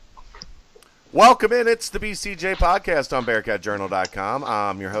Welcome in. It's the BCJ Podcast on BearcatJournal.com.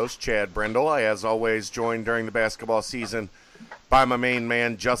 I'm your host, Chad Brendel. I, as always, joined during the basketball season by my main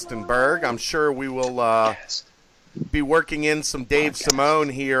man, Justin Berg. I'm sure we will be working in some Dave Simone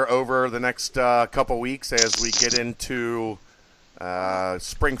here over the next couple weeks as we get into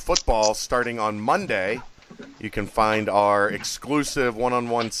spring football starting on Monday. You can find our exclusive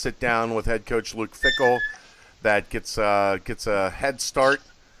one-on-one sit-down with head coach Luke Fickell that gets a head start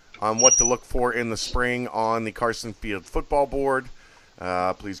on what to look for in the spring on the Carson Field football board.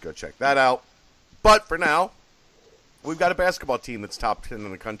 Please go check that out. But for now, we've got a basketball team that's top 10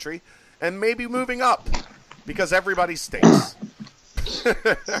 in the country and maybe moving up because everybody stinks.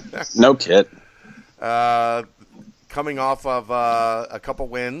 No kid. Coming off of a couple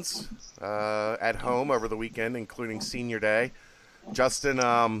wins at home over the weekend, including Senior Day. Justin,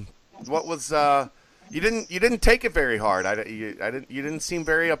 what was you didn't take it very hard. You didn't seem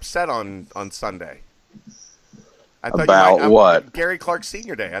very upset on Sunday. I thought about what? Gary Clark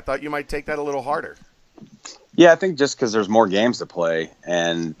Senior Day. I thought you might take that a little harder. Yeah, I think just because there's more games to play,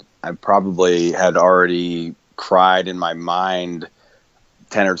 and I probably had already cried in my mind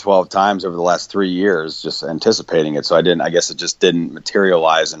 10 or 12 times over the last 3 years, just anticipating it. So I guess it just didn't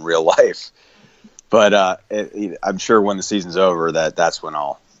materialize in real life. But I'm sure when the season's over that's when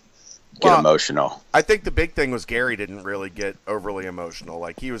I'll get emotional. I think the big thing was Gary didn't really get overly emotional.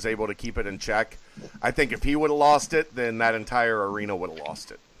 Like, he was able to keep it in check. I think if he would have lost it, then that entire arena would have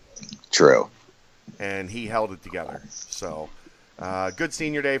lost it. True. And he held it together. So, good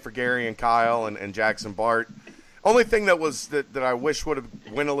Senior Day for Gary and Kyle and Jackson Bart. Only thing that I wish would have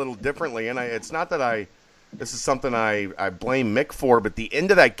went a little differently, and it's not that this is something I blame Mick for, but the end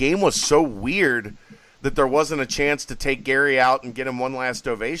of that game was so weird that there wasn't a chance to take Gary out and get him one last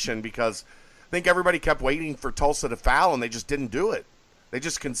ovation because I think everybody kept waiting for Tulsa to foul, and they just didn't do it. They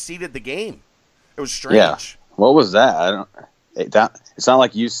just conceded the game. It was strange. Yeah. What was that? It's not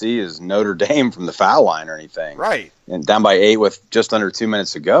like UC is Notre Dame from the foul line or anything. Right. And down by 8 with just under 2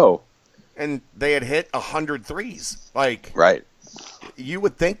 minutes to go. And they had hit 100 threes. Like, right. You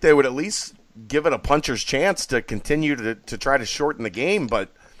would think they would at least give it a puncher's chance to continue to try to shorten the game, but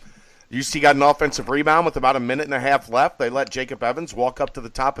UC got an offensive rebound with about a minute and a half left. They let Jacob Evans walk up to the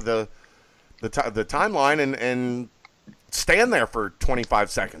top of the timeline and stand there for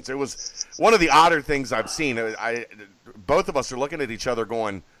 25 seconds. It was one of the odder things I've seen. Both of us are looking at each other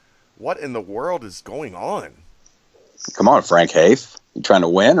going, what in the world is going on? Come on, Frank Haith. You trying to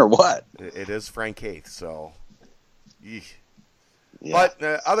win or what? It is Frank Haith, so. Yeah. But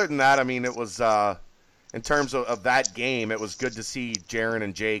other than that, I mean, it was in terms of that game, it was good to see Jaron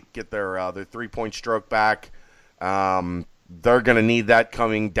and Jake get their 3-point stroke back. They're going to need that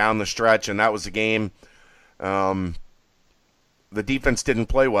coming down the stretch, and that was a game. The defense didn't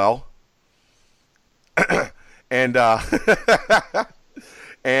play well. And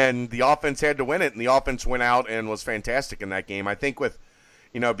and the offense had to win it, and the offense went out and was fantastic in that game. I think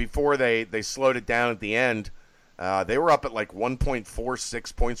before they slowed it down at the end, they were up at like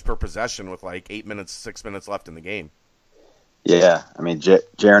 1.46 points per possession with like 6 minutes left in the game. Yeah, I mean,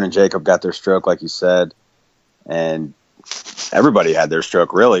 Jaron and Jacob got their stroke, like you said, and everybody had their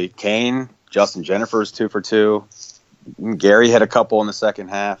stroke, really. Kane, Justin Jennifer's 2 for 2. Gary had a couple in the second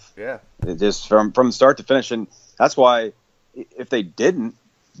half. Yeah. It just from start to finish, and that's why if they didn't,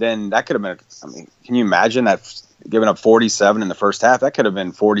 then that could have been. I mean, can you imagine that giving up 47 in the first half? That could have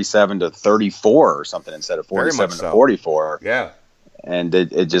been 47 to 34 or something instead of 47 to 44. Yeah. And the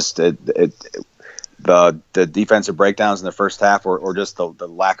defensive breakdowns in the first half, or just the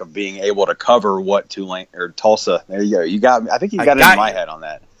lack of being able to cover what Tulane or Tulsa. There you go. You got. I think you got it in my head on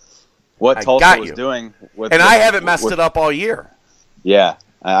that. What Tulsa was doing, and I haven't messed it up all year. Yeah,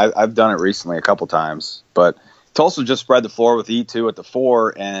 I've done it recently a couple times, but Tulsa just spread the floor with E2 at the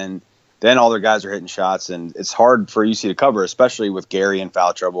 4, and then all their guys are hitting shots, and it's hard for UC to cover, especially with Gary in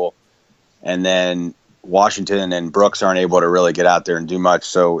foul trouble, and then Washington and Brooks aren't able to really get out there and do much,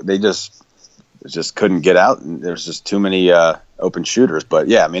 so they just couldn't get out, and there's just too many open shooters. But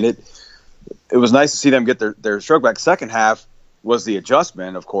yeah, I mean, it was nice to see them get their stroke back. Second half was the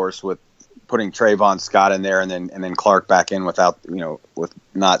adjustment, of course, with putting Trayvon Scott in there and then Clark back in with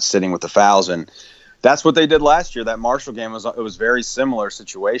not sitting with the fouls, and that's what they did last year. That Marshall game was very similar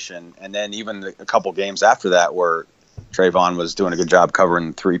situation, and then even a couple games after that where Trayvon was doing a good job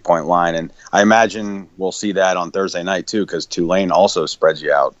covering the 3-point line, and I imagine we'll see that on Thursday night too because Tulane also spreads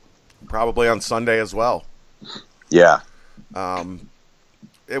you out. Probably on Sunday as well. Yeah.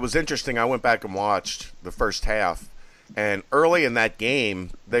 It was interesting. I went back and watched the first half, and early in that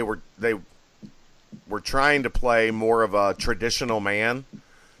game, they were trying to play more of a traditional man,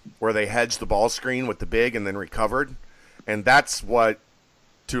 where they hedged the ball screen with the big and then recovered. And that's what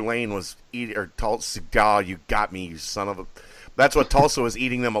Tulane was eating, or Tulsa, God, you got me, you son of a. That's what Tulsa was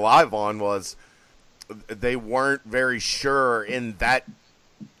eating them alive on, was they weren't very sure in that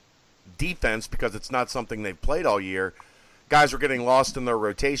defense because it's not something they've played all year. Guys were getting lost in their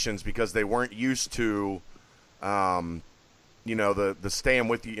rotations because they weren't used to, the staying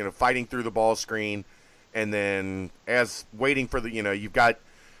with you, fighting through the ball screen, and then as waiting for the, you've got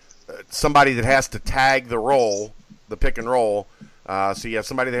somebody that has to tag the roll, the pick and roll. So you have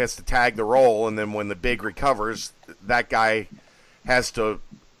somebody that has to tag the roll, and then when the big recovers, that guy has to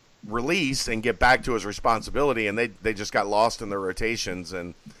release and get back to his responsibility, and they just got lost in their rotations.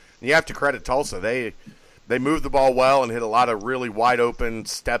 And you have to credit Tulsa. They moved the ball well and hit a lot of really wide-open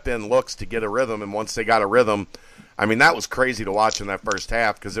step-in looks to get a rhythm, and once they got a rhythm, I mean, that was crazy to watch in that first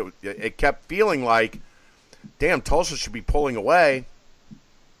half because it kept feeling like, damn, Tulsa should be pulling away,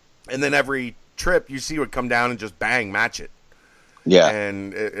 and then every trip you see would come down and just bang, match it. Yeah.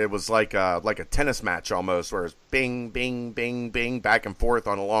 And it was like a tennis match almost, where it's bing, bing, bing, bing, back and forth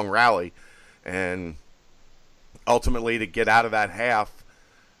on a long rally. And ultimately to get out of that half,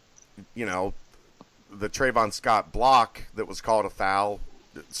 the Trayvon Scott block that was called a foul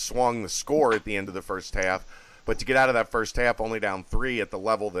swung the score at the end of the first half. But to get out of that first half only down 3 at the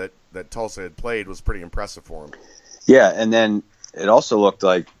level that Tulsa had played was pretty impressive for him. Yeah, and then it also looked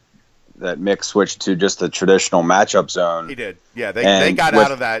like that Mick switched to just the traditional matchup zone. He did. Yeah, they got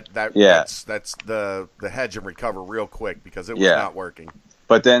out of that. Yeah. That's the hedge and recover real quick because it was not working.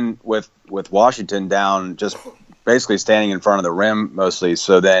 But then with Washington down, just basically standing in front of the rim mostly,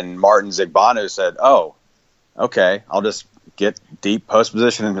 so then Martin Zigbanu said, oh, okay, I'll just get deep post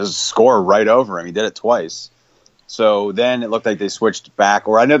position and just score right over him. He did it twice. So then it looked like they switched back,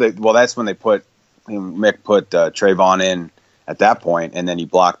 or I know that's when Mick put Trayvon in at that point, and then he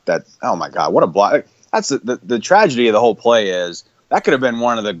blocked that. Oh my God, what a block! That's the tragedy of the whole play is that could have been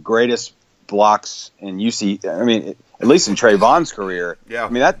one of the greatest blocks in UC. I mean, at least in Trayvon's career. Yeah. I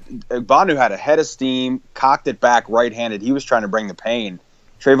mean, that Banu had a head of steam, cocked it back right-handed. He was trying to bring the pain.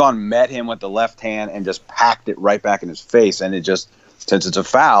 Trayvon met him with the left hand and just packed it right back in his face. And it just, since it's a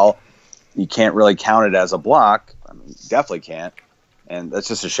foul, you can't really count it as a block. I mean, definitely can't. And that's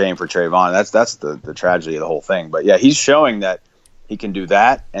just a shame for Trayvon. That's the tragedy of the whole thing. But, yeah, he's showing that he can do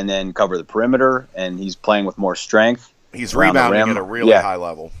that and then cover the perimeter, and he's playing with more strength. He's rebounding at a really high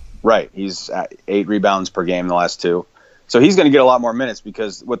level. Right. He's at 8 rebounds per game in the last 2. So he's going to get a lot more minutes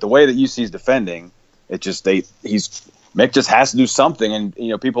because with the way that UC is defending, Mick just has to do something.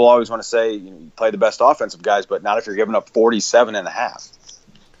 And, people always want to say, you play the best offensive guys, but not if you're giving up 47 and a half.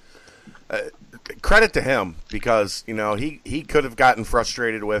 Credit to him because, he could have gotten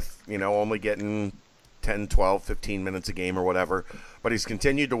frustrated with, only getting 10, 12, 15 minutes a game or whatever. But he's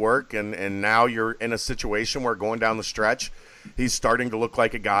continued to work, and now you're in a situation where going down the stretch, he's starting to look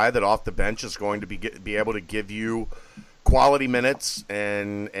like a guy that off the bench is going to be able to give you quality minutes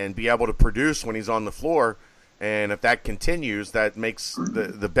and be able to produce when he's on the floor. And if that continues, that makes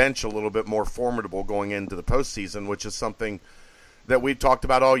the bench a little bit more formidable going into the postseason, which is something that we've talked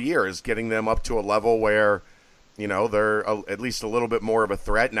about all year, is getting them up to a level where, they're at least a little bit more of a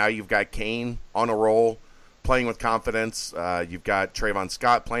threat. Now you've got Kane on a roll, playing with confidence. You've got Trayvon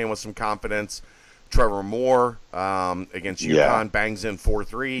Scott playing with some confidence. Trevor Moore against UConn bangs in 4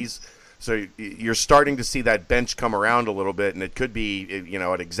 threes. So you're starting to see that bench come around a little bit, and it could be,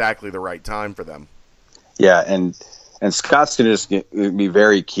 at exactly the right time for them. Yeah, and Scott's going to just be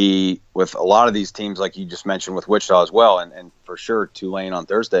very key with a lot of these teams, like you just mentioned with Wichita as well, and for sure Tulane on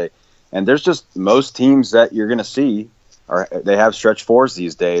Thursday. And there's just most teams that you're going to see they have stretch 4s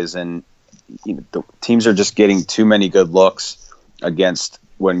these days, and the teams are just getting too many good looks against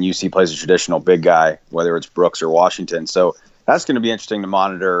when UC plays a traditional big guy, whether it's Brooks or Washington. So that's going to be interesting to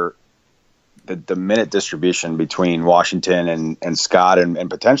monitor the minute distribution between Washington and Scott and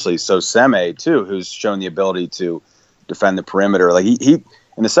potentially Seme too, who's shown the ability to defend the perimeter. Like he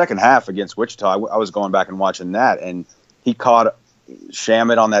in the second half against Wichita, I was going back and watching that, and he caught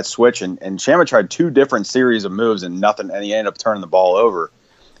Shamet on that switch, and Shamet tried 2 different series of moves and nothing, and he ended up turning the ball over.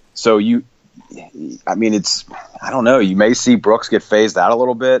 So I don't know. You may see Brooks get phased out a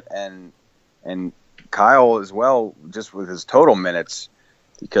little bit, and Kyle as well, just with his total minutes,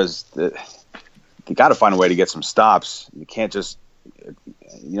 because you got to find a way to get some stops. You can't you're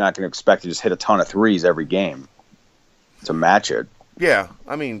not going to expect to just hit a ton of threes every game to match it. Yeah,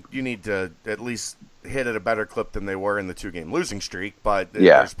 you need to at least hit at a better clip than they were in the 2-game losing streak, but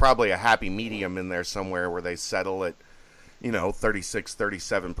there's probably a happy medium in there somewhere where they settle at, 36,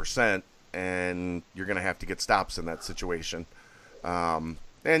 37%, and you're going to have to get stops in that situation.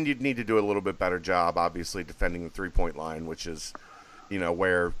 And you'd need to do a little bit better job, obviously, defending the three-point line, which is,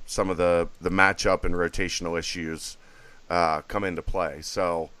 where some of the matchup and rotational issues come into play.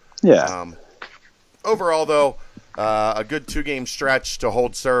 So, yeah. Overall, though, a good 2-game stretch to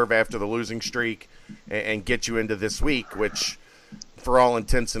hold serve after the losing streak and get you into this week, which, for all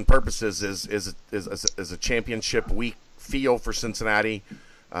intents and purposes, is a championship week feel for Cincinnati.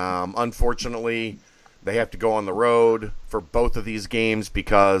 Unfortunately, they have to go on the road for both of these games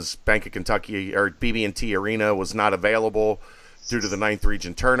because Bank of Kentucky or BB&T Arena was not available due to the 9th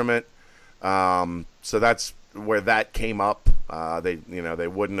region tournament. So that's where that came up. They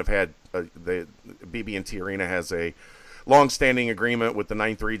wouldn't have had the BB&T Arena has a long-standing agreement with the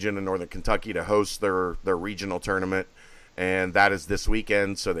 9th region in Northern Kentucky to host their regional tournament, and that is this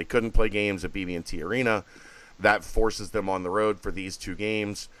weekend. So they couldn't play games at BB&T Arena. That forces them on the road for these 2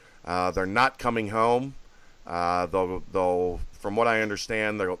 games. They're not coming home. They'll, from what I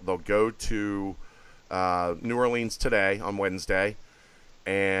understand, they'll go to New Orleans today on Wednesday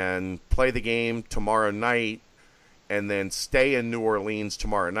and play the game tomorrow night, and then stay in New Orleans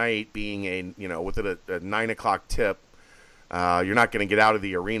tomorrow night, being with it a 9:00 tip. You're not going to get out of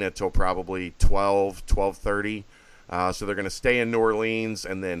the arena till probably 12:30. So they're going to stay in New Orleans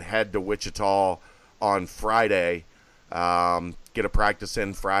and then head to Wichita on Friday. Get a practice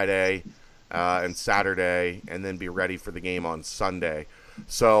in Friday and Saturday, and then be ready for the game on Sunday.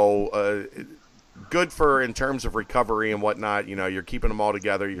 So good for in terms of recovery and whatnot. You're keeping them all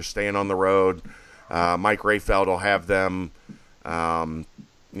together. You're staying on the road. Mike Rayfeld will have them, in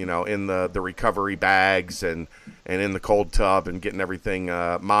the recovery bags and in the cold tub and getting everything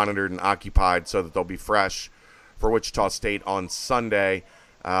monitored and occupied so that they'll be fresh for Wichita State on Sunday.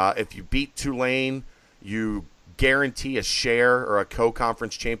 If you beat Tulane, you guarantee a share or a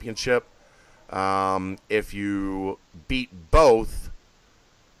co-conference championship. If you beat both,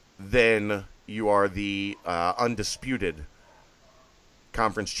 then you are the undisputed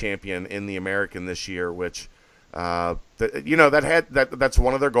conference champion in the American this year, which that's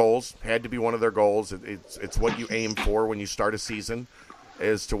one of their goals. Had to be one of their goals. It's what you aim for when you start a season,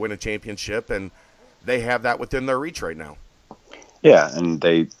 is to win a championship, and they have that within their reach right now. Yeah, and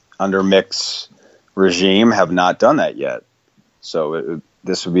they, under Mick's regime, have not done that yet. So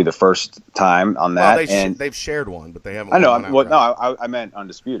this would be the first time on that. Well, they've shared one, but they haven't. I know. I meant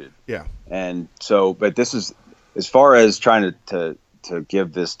undisputed. Yeah. And so, but this is, as far as trying to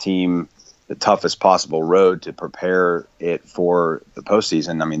give this team the toughest possible road to prepare it for the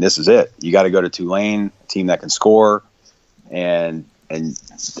postseason. I mean, this is it. You got to go to Tulane, a team that can score, and I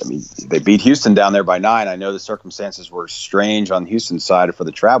mean, they beat Houston down there by 9. I know the circumstances were strange on Houston's side for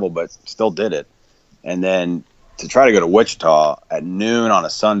the travel, but still did it. And then to try to go to Wichita at noon on a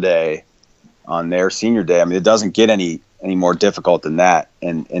Sunday on their senior day, I mean, it doesn't get any more difficult than that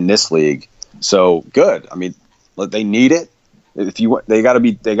in this league. So good. I mean, they need it. They got to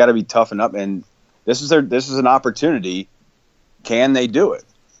be toughened up, and this is an opportunity. Can they do it?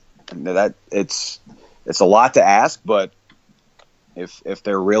 And that it's a lot to ask, but if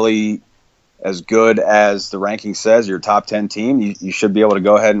they're really as good as the ranking says, your top 10 team, you should be able to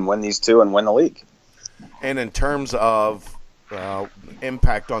go ahead and win these 2 and win the league. And in terms of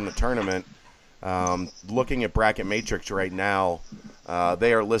impact on the tournament, looking at Bracket Matrix right now,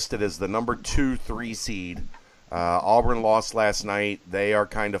 they are listed as the number 2-3 seed. Auburn lost last night. They are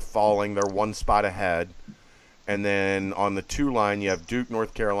kind of falling. They're 1 spot ahead. And then on the 2 line, you have Duke,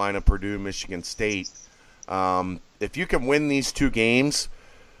 North Carolina, Purdue, Michigan State. If you can win these 2 games,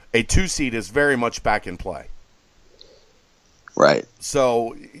 a 2 seed is very much back in play. Right.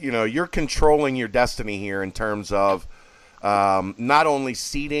 So, you're controlling your destiny here in terms of not only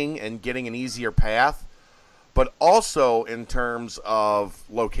seeding and getting an easier path, but also in terms of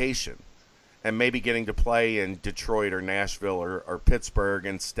location and maybe getting to play in Detroit or Nashville or Pittsburgh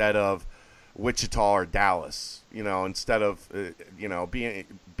instead of Wichita or Dallas, instead of,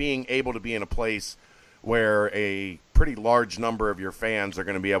 being able to be in a place where a pretty large number of your fans are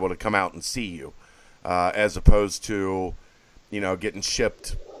going to be able to come out and see you, as opposed to, getting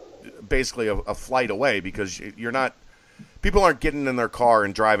shipped basically a flight away, because people aren't getting in their car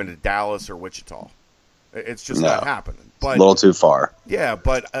and driving to Dallas or Wichita. It's just not happening. But, a little too far. Yeah,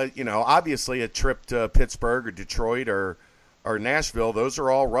 but, obviously a trip to Pittsburgh or Detroit or Nashville, those are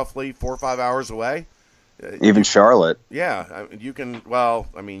all roughly 4 or 5 hours away. Even Charlotte. Yeah, you can. Well,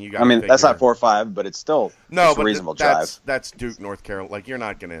 I mean, you got. I mean, that's not 4 or 5, but it's still a reasonable drive. That's Duke, North Carolina. Like, you're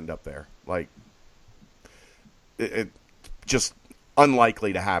not going to end up there. Like, it just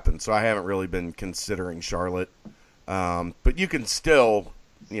unlikely to happen. So I haven't really been considering Charlotte. But you can still,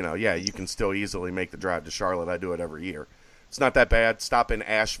 you can still easily make the drive to Charlotte. I do it every year. It's not that bad. Stop in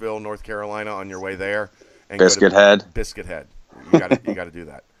Asheville, North Carolina on your way there. And Biscuit Head. Biscuit Head. You got to do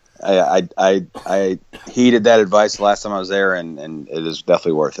that. I heeded that advice last time I was there, and it is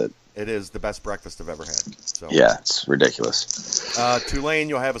definitely worth it. It is the best breakfast I've ever had. So yeah, it's ridiculous. Tulane,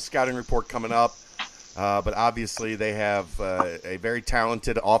 you'll have a scouting report coming up, but obviously they have a very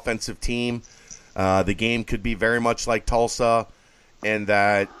talented offensive team. The game could be very much like Tulsa, in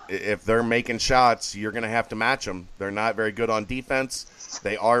that if they're making shots, you're going to have to match them. They're not very good on defense.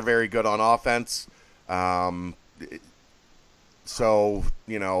 They are very good on offense. So,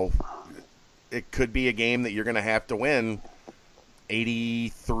 it could be a game that you're going to have to win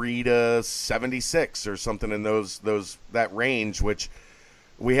 83-76 or something in that range, which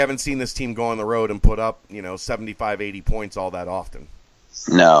we haven't seen this team go on the road and put up, 75, 80 points all that often.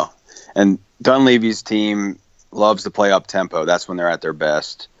 No. And Dunleavy's team loves to play up tempo. That's when they're at their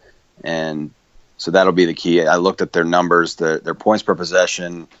best. And so that'll be the key. I looked at their numbers, their points per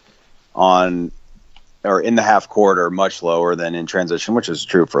possession in the half court are much lower than in transition, which is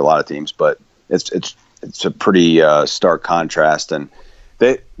true for a lot of teams, but it's a pretty stark contrast. And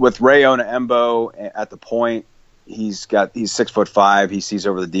with Ray Onaembo at the point, he's 6'5". He sees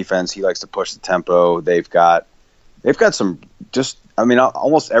over the defense. He likes to push the tempo. They've got some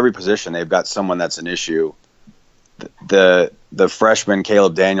almost every position they've got someone that's an issue. The freshman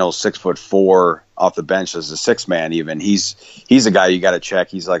Caleb Daniels, 6'4", off the bench as a six man. Even he's a guy you got to check.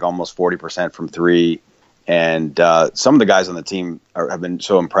 He's like almost 40% from three, and some of the guys on the team have been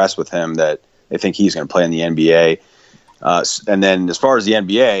so impressed with him that they think he's going to play in the NBA. And then as far as the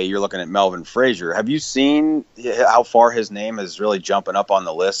NBA, you're looking at Melvin Frazier. Have you seen how far his name is really jumping up on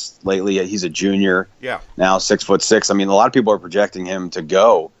the list lately? He's a junior. Yeah. Now 6'6". I mean, a lot of people are projecting him to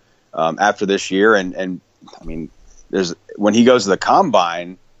go after this year. And I mean, when he goes to the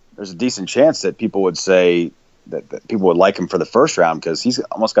combine, there's a decent chance that people would say that people would like him for the first round because he's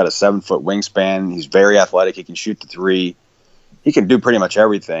almost got a 7-foot wingspan. He's very athletic. He can shoot the three. He can do pretty much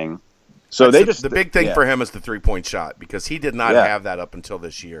everything. So the big thing for him is the 3-point shot because he did not have that up until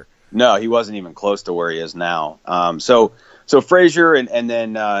this year. No, he wasn't even close to where he is now. So Frazier and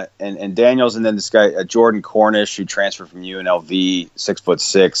then Daniels, and then this guy Jordan Cornish, who transferred from UNLV,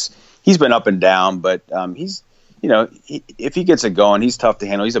 6'6". He's been up and down, but he's if he gets it going, he's tough to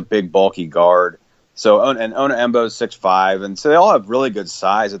handle. He's a big, bulky guard. So and Onaembo's 6'5", and so they all have really good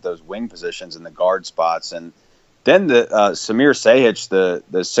size at those wing positions in the guard spots. And then the Samir Sahic, the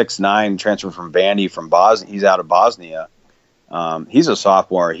 6'9" transfer from Vandy from Bosnia. He's out of Bosnia. He's a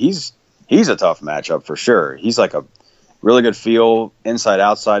sophomore. He's a tough matchup for sure. He's like a really good feel,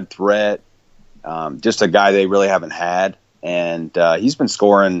 inside-outside threat. Just a guy they really haven't had, and he's been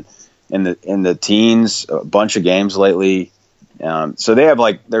scoring in the teens a bunch of games lately. So they have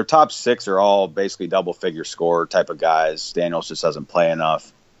their top six are all basically double-figure scorer type of guys. Daniels just doesn't play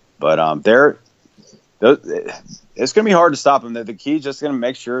enough, but it's going to be hard to stop them. The key is just going to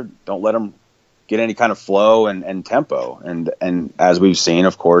make sure don't let them get any kind of flow and tempo. And as we've seen,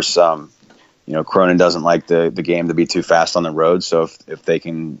 of course, Cronin doesn't like the game to be too fast on the road. So if they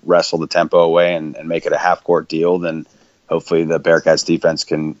can wrestle the tempo away and make it a half-court deal, then hopefully the Bearcats defense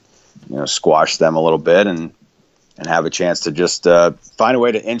can squash them a little bit and have a chance to just find a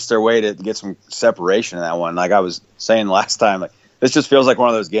way to inch their way to get some separation in that one. Like I was saying last time, this just feels like one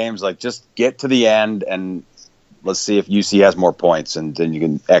of those games, just get to the end and let's see if UC has more points, and then you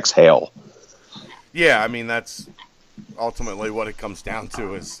can exhale. Yeah, I mean, that's ultimately what it comes down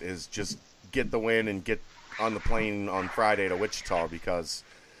to is just get the win and get on the plane on Friday to Wichita because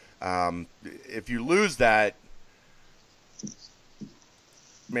if you lose that,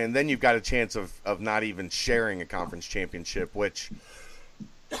 man, then you've got a chance of not even sharing a conference championship, which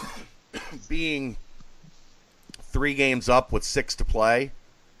being 3 games up with 6 to play,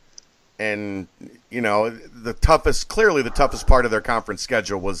 and the toughest part of their conference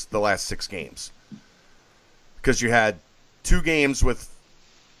schedule was the last 6 games because you had 2 games with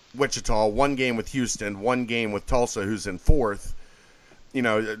Wichita, 1 game with Houston, 1 game with Tulsa, who's in 4th.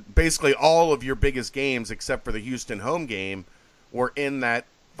 Basically all of your biggest games except for the Houston home game were in that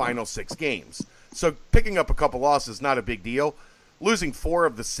final 6 games. So picking up a couple losses, not a big deal. Losing 4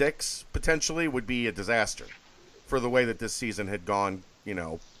 of the 6 potentially would be a disaster for the way that this season had gone,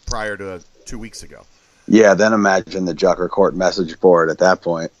 prior to 2 weeks ago. Yeah, then imagine the Jucker Court message board at that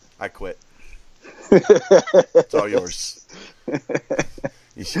point. I quit. It's all yours.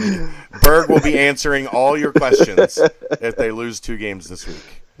 Berg will be answering all your questions if they lose 2 games this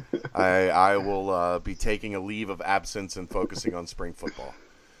week. I will be taking a leave of absence and focusing on spring football.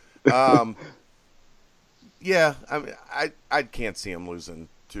 Yeah, I can't see him losing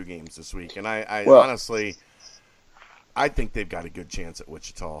 2 games this week, and I honestly, I think they've got a good chance at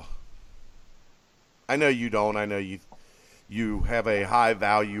Wichita. I know you don't. I know you have a high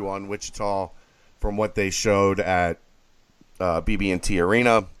value on Wichita from what they showed at BB&T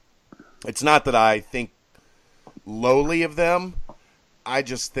Arena. It's not that I think lowly of them. I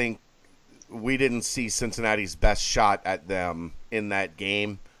just think we didn't see Cincinnati's best shot at them in that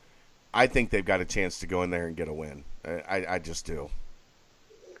game. I think they've got a chance to go in there and get a win. I just do.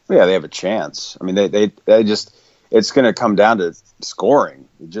 Yeah, they have a chance. I mean, they just – it's going to come down to scoring.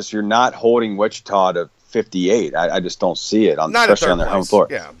 You're not holding Wichita to 58. I just don't see it, especially on their home floor.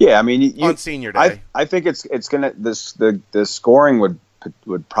 Yeah, I mean, on senior day. I think it's going to – the scoring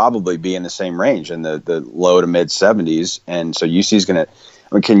would probably be in the same range, in the low to mid 70s. And so UC's going to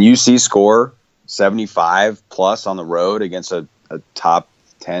 – I mean, can UC score 75 plus on the road against a top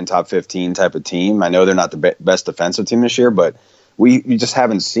 10, top 15 type of team? I know they're not the best defensive team this year, but we just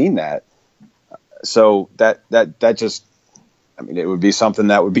haven't seen that. So that just, I mean, it would be something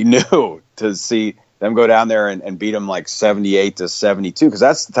that would be new to see them go down there and beat them like 78 to 72, because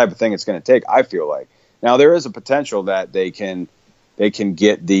that's the type of thing it's going to take, I feel like. Now, there is a potential that they can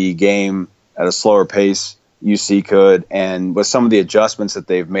get the game at a slower pace. UC could, and with some of the adjustments that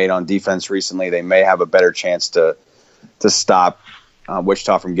they've made on defense recently, they may have a better chance to stop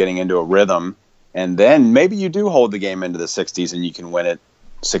Wichita from getting into a rhythm. And then maybe you do hold the game into the 60s and you can win it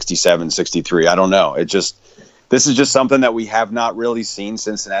 67, 63. I don't know. This is just something that we have not really seen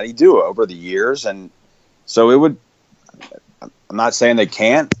Cincinnati do over the years. And so I'm not saying they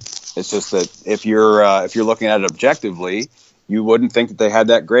can't. It's just that if you're looking at it objectively, you wouldn't think that they had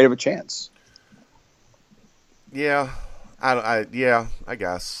that great of a chance. Yeah, I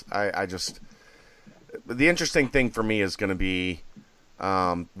guess. I just the interesting thing for me is going to be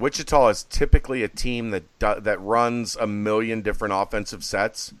Wichita is typically a team that runs a million different offensive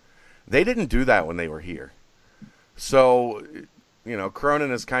sets. They didn't do that when they were here. So, Cronin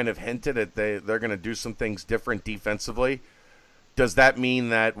has kind of hinted at they're going to do some things different defensively. Does that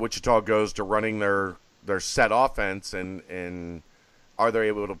mean that Wichita goes to running their set offense and are they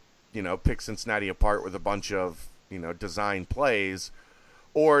able to pick Cincinnati apart with a bunch of, design plays,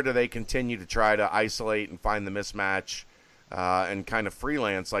 or do they continue to try to isolate and find the mismatch and kind of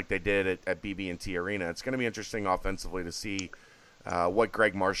freelance like they did at BB&T Arena? It's going to be interesting offensively to see what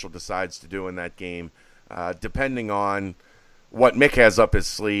Greg Marshall decides to do in that game, depending on what Mick has up his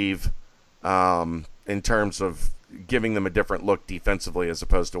sleeve in terms of giving them a different look defensively as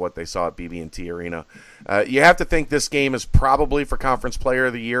opposed to what they saw at BB&T Arena. You have to think this game is probably for Conference Player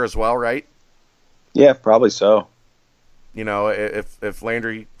of the Year as well, right? Yeah, probably so. If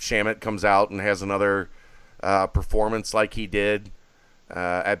Landry Shamet comes out and has another performance like he did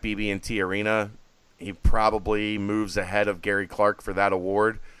at BB&T Arena, he probably moves ahead of Gary Clark for that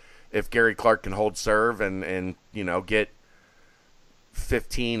award. If Gary Clark can hold serve and get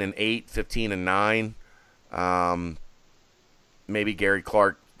 15-8, 15-9, maybe Gary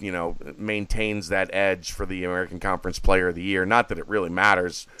Clark, maintains that edge for the American Conference Player of the Year. Not that it really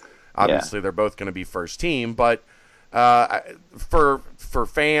matters. Obviously, They're both going to be first team, but for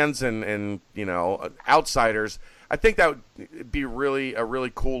fans and outsiders, I think that would be a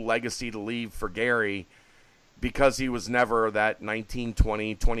really cool legacy to leave for Gary, because he was never that 19,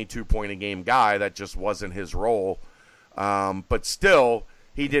 20, 22-point-a-game guy. That just wasn't his role. But still,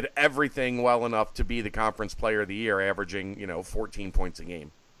 he did everything well enough to be the Conference Player of the Year, averaging 14 points a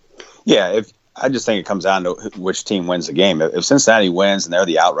game. Yeah, I just think it comes down to which team wins the game. If Cincinnati wins and they're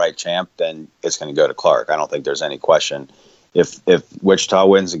the outright champ, then it's going to go to Clark. I don't think there's any question. If Wichita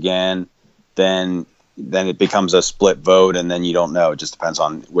wins again, then it becomes a split vote, and then you don't know. It just depends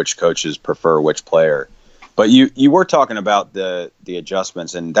on which coaches prefer which player. But you were talking about the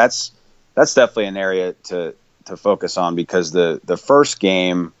adjustments, and that's definitely an area to focus on, because the first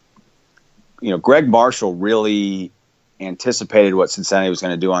game, Greg Marshall really anticipated what Cincinnati was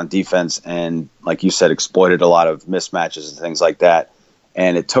going to do on defense, and like you said, exploited a lot of mismatches and things like that.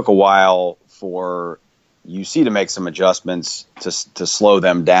 And it took a while for UC to make some adjustments to slow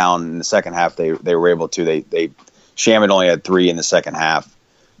them down. In the second half, they were able to. Shamet only had 3 in the second half.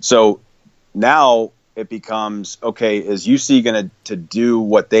 So now it becomes, okay, is UC going to do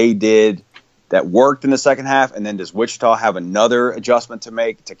what they did that worked in the second half, and then does Wichita have another adjustment to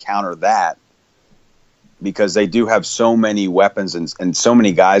make to counter that? Because they do have so many weapons and so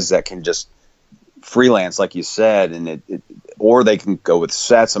many guys that can just freelance, like you said, and or they can go with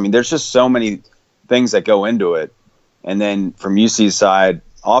sets. I mean, there's just so many things that go into it. And then from UC's side,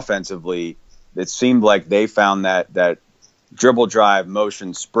 offensively, it seemed like they found that dribble drive,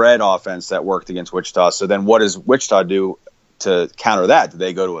 motion, spread offense that worked against Wichita. So then what does Wichita do to counter that? Do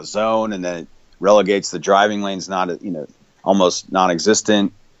they go to a zone and then relegates the driving lanes, almost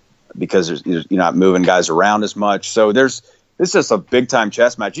non-existent because you're not moving guys around as much. So it's just a big time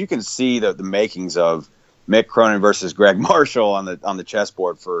chess match. You can see the makings of Mick Cronin versus Greg Marshall on the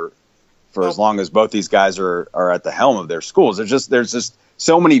chessboard for as long as both these guys are at the helm of their schools. There's just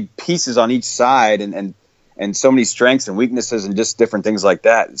so many pieces on each side and so many strengths and weaknesses and just different things like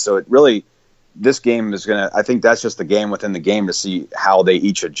that. So it really, this game is I think that's just the game within the game to see how they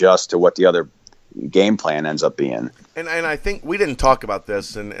each adjust to what the other game plan ends up being. And I think we didn't talk about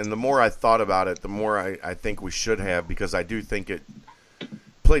this, and the more I thought about it, the more I think we should have, because I do think it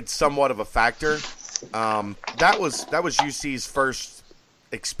played somewhat of a factor. That was UC's first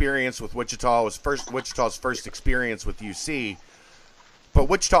experience with Wichita. It was Wichita's first experience with UC, but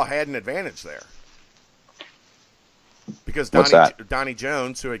Wichita had an advantage there. Because Donnie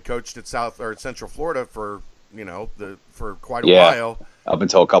Jones, who had coached at Central Florida for quite a while, up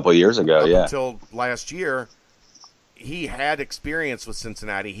until a couple of years ago, until last year, he had experience with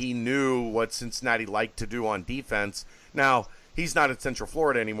Cincinnati. He knew what Cincinnati liked to do on defense. Now, he's not at Central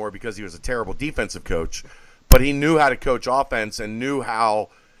Florida anymore because he was a terrible defensive coach, but he knew how to coach offense and knew how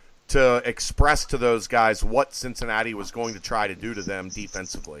to express to those guys what Cincinnati was going to try to do to them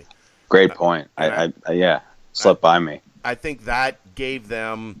defensively. Great point. Slipped by me. I think that gave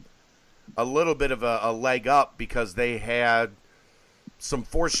them a little bit of a leg up because they had some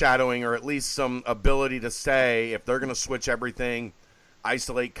foreshadowing, or at least some ability to say, if they're going to switch everything,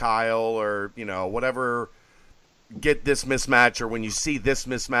 isolate Kyle, or whatever, get this mismatch, or when you see this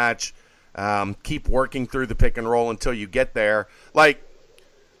mismatch, keep working through the pick and roll until you get there. Like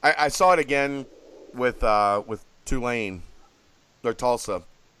I saw it again with Tulane or Tulsa.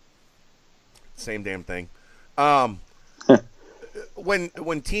 Same damn thing.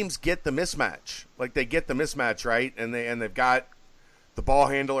 When teams get the mismatch, like they get the mismatch, right, and they've got the ball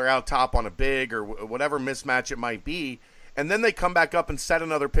handler out top on a big or whatever mismatch it might be, and then they come back up and set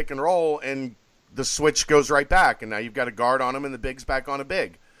another pick and roll, and the switch goes right back, and now you've got a guard on them and the big's back on a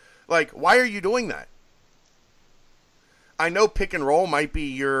big. Like, why are you doing that? I know pick and roll might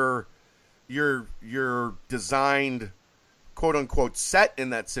be your designed quote unquote set in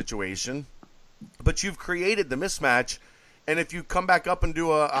that situation, but you've created the mismatch, and if you come back up and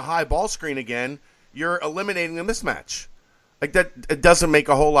do a high ball screen again, you're eliminating the mismatch. Like that, it doesn't make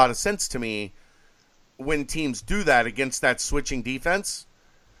a whole lot of sense to me when teams do that against that switching defense.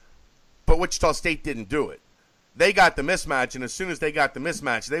 But Wichita State didn't do it. They got the mismatch, and as soon as they got the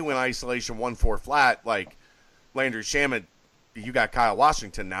mismatch, they went isolation 1-4 flat. Like Landry Shamet, you got Kyle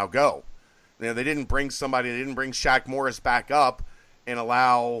Washington, now go. They didn't bring Shaq Morris back up and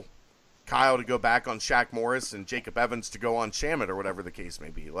allow Kyle to go back on Shaq Morris and Jacob Evans to go on Shamet, or whatever the case may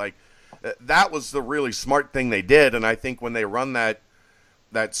be. Like, that was the really smart thing they did, and I think when they run that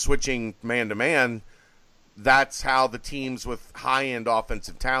switching man-to-man, that's how the teams with high-end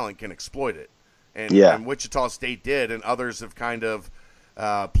offensive talent can exploit it. And Wichita State did, and others have kind of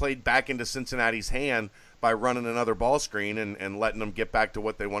played back into Cincinnati's hand by running another ball screen and letting them get back to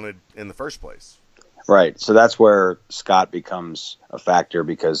what they wanted in the first place. Right. So that's where Scott becomes a factor,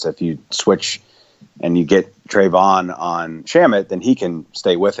 because if you switch and you get Trayvon on Shamet, then he can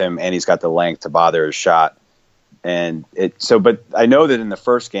stay with him, and he's got the length to bother his shot. But I know that in the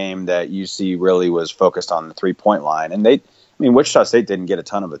first game that UC really was focused on the 3-point line, and Wichita State didn't get a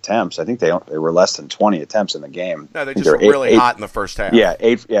ton of attempts. I think they were less than 20 attempts in the game. No, they just were really hot in the first half. Yeah,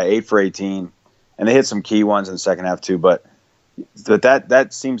 8 for 18, and they hit some key ones in the second half too. But that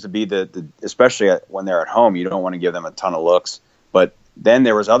seems to be the especially when they're at home, you don't want to give them a ton of looks. But then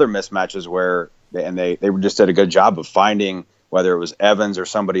there was other mismatches where they just did a good job of finding, whether it was Evans or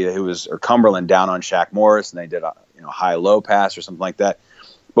somebody or Cumberland down on Shaq Morris, and they did a high-low pass or something like that.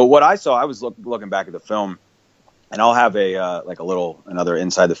 But what I saw, I was looking back at the film, and I'll have another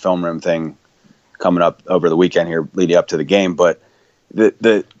inside the film room thing coming up over the weekend here, leading up to the game. But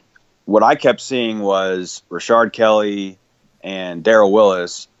what I kept seeing was Rashard Kelly and Darrell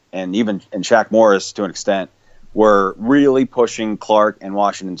Willis, and Shaq Morris to an extent, were really pushing Clark and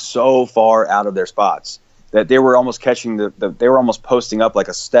Washington so far out of their spots that they were almost catching they were almost posting up like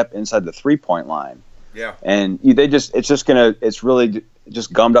a step inside the 3-point line. Yeah. And it's really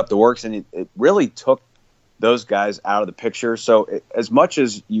just gummed up the works, and it really took those guys out of the picture. So as much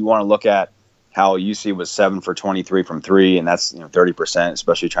as you want to look at how UC was 7 for 23 from 3, and that's 30%,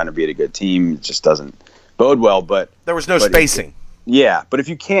 especially trying to beat a good team, it just doesn't bode well. But there was no spacing. But if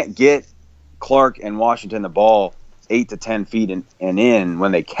you can't get Clark and Washington the ball 8 to 10 feet and in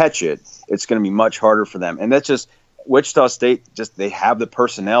when they catch it, it's going to be much harder for them. And that's just Wichita State. Just they have the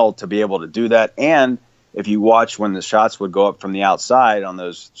personnel to be able to do that, and if you watch when the shots would go up from the outside on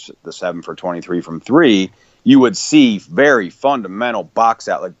the 7 for 23 from 3, you would see very fundamental box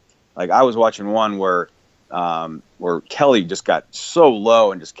out. Like I was watching one where Kelly just got so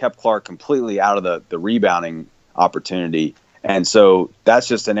low and just kept Clark completely out of the rebounding opportunity. And so that's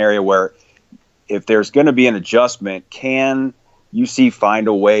just an area where if there's going to be an adjustment, can UC find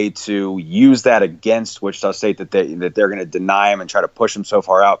a way to use that against Wichita State that they're going to deny them and try to push them so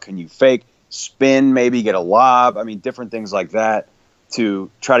far out? Can you fake, spin, maybe get a lob? I mean, different things like that to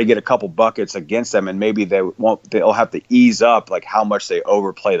try to get a couple buckets against them, and maybe they'll have to ease up like how much they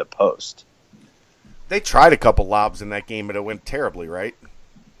overplay the post. They tried a couple lobs in that game, but it went terribly, right?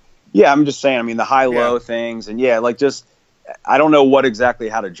 Yeah, I'm just saying. I mean, the high-low things, and I don't know what exactly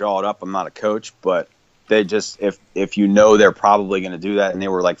how to draw it up. I'm not a coach, but they just if you know they're probably going to do that, and they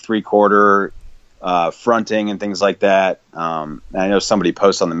were like 3-quarter fronting and things like that. And I know somebody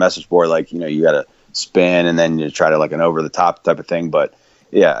posts on the message board you got to spin and then you try to like an over the top type of thing. But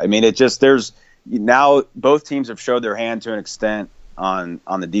yeah, I mean, there's now both teams have showed their hand to an extent on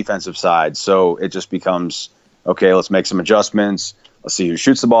the defensive side, so it just becomes okay. Let's make some adjustments. Let's see who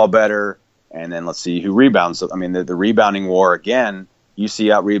shoots the ball better, and then let's see who rebounds. I mean, the rebounding war again.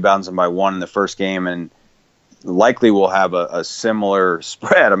 UC out rebounds them by 1 in the first game, and likely we'll have a similar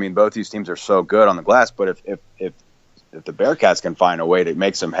spread. I mean, both these teams are so good on the glass, but if the Bearcats can find a way to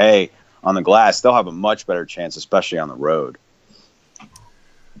make some hay on the glass, they'll have a much better chance, especially on the road.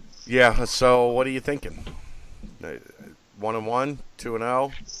 Yeah. So, what are you thinking? 1-1,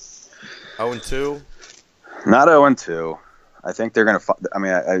 2-0, 0-2. Not 0-2. I think they're going to. I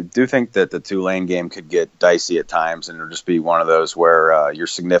mean, I do think that the Tulane game could get dicey at times, and it'll just be one of those where your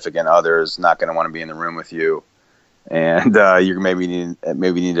significant other is not going to want to be in the room with you, and you maybe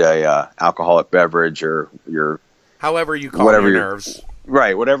need a alcoholic beverage or your however you calm your nerves.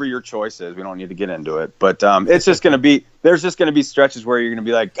 Right, whatever your choice is. We don't need to get into it, but it's just going to be. There's just going to be stretches where you're going to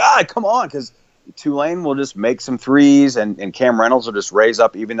be like, God, come on, because Tulane will just make some threes, and Cam Reynolds will just raise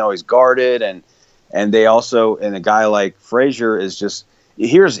up even though he's guarded, and they also, and a guy like Frazier is just,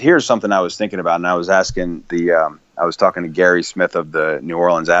 here's something I was thinking about, and I was asking I was talking to Gary Smith of the New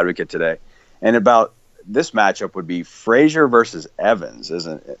Orleans Advocate today, and about this matchup would be Frazier versus Evans,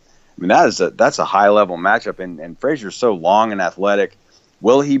 isn't it? I mean, that's a high level matchup, and Frazier's so long and athletic.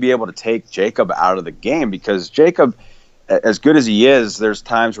 Will he be able to take Jacob out of the game? Because Jacob, as good as he is, there's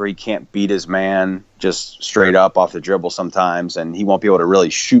times where he can't beat his man just straight up off the dribble sometimes, and he won't be able to really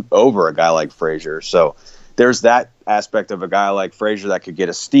shoot over a guy like Frazier. So there's that aspect of a guy like Frazier that could get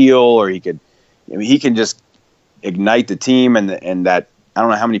a steal, or he can just ignite the team, and that, I don't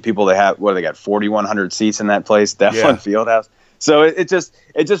know how many people they have. What, they got 4,100 seats in that place, Deflin Fieldhouse. So it just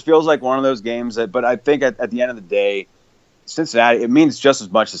feels like one of those games but I think at the end of the day, Cincinnati, it means just as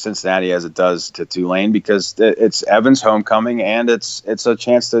much to Cincinnati as it does to Tulane, because it's Evans' homecoming, and it's a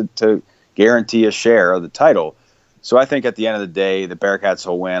chance to guarantee a share of the title. So I think at the end of the day, the Bearcats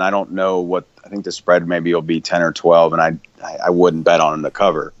will win. I don't know what, I think the spread maybe will be 10 or 12, and I wouldn't bet on them to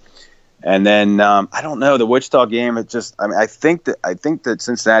cover. And then I don't know, the Wichita game. I think that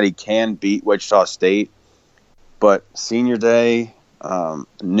Cincinnati can beat Wichita State, but senior day,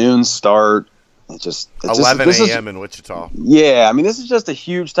 noon start. It's 11 a.m. in Wichita. Yeah, I mean, this is just a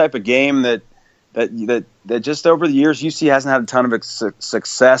huge type of game that just over the years, UC hasn't had a ton of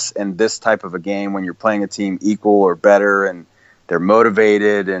success in this type of a game when you're playing a team equal or better and they're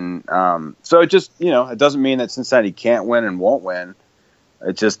motivated. And so it just, it doesn't mean that Cincinnati can't win and won't win.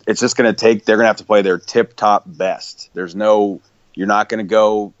 It's just going to take, they're going to have to play their tip-top best. You're not going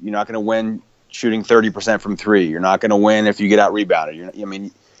to win shooting 30% from 3. You're not going to win if you get out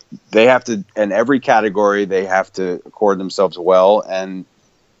rebounded. They have to, in every category, they have to accord themselves well, and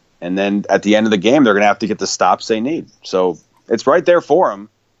then at the end of the game, they're going to have to get the stops they need. So it's right there for them,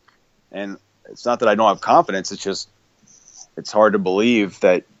 and it's not that I don't have confidence. It's just it's hard to believe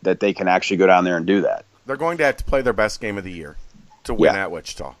that they can actually go down there and do that. They're going to have to play their best game of the year to win at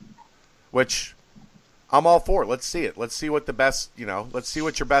Wichita, which I'm all for. Let's see it. Let's see what the best, let's see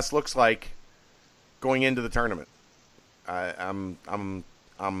what your best looks like going into the tournament. I'm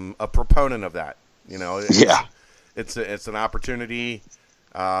a proponent of that. It's an opportunity,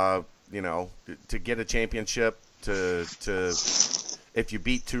 to get a championship. To if you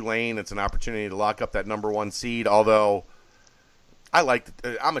beat Tulane, it's an opportunity to lock up that number 1 seed. Although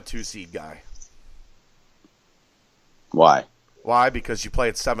I'm a 2 seed guy. Why? Why? Because you play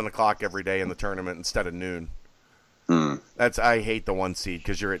at 7:00 every day in the tournament instead of noon. I hate the 1 seed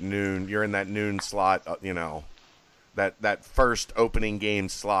because you're at noon. You're in that noon slot. That first opening game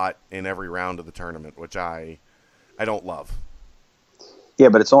slot in every round of the tournament, which I don't love. Yeah,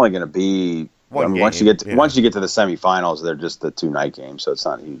 but it's only going to be Once you get to the semifinals, they're just the 2 night games, so it's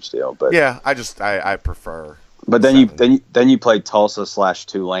not a huge deal. But yeah, I prefer. But then you play Tulsa /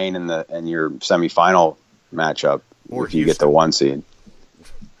 Tulane in your semifinal matchup or if you get the 1 seed.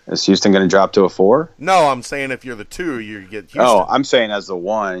 Is Houston going to drop to a 4? No, I'm saying if you're the 2, you get Houston. Oh, I'm saying as the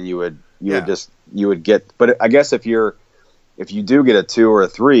 1, you would get. But I guess if you do get a 2 or a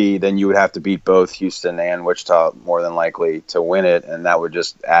 3, then you would have to beat both Houston and Wichita more than likely to win it, and that would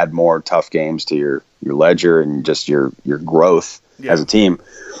just add more tough games to your ledger and just your growth as a team.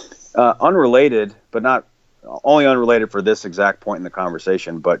 Unrelated, but not only unrelated for this exact point in the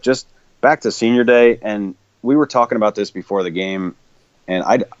conversation, but just back to senior day, and we were talking about this before the game,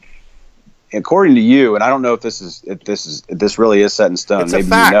 and according to you, and I don't know if this really is set in stone. It's maybe a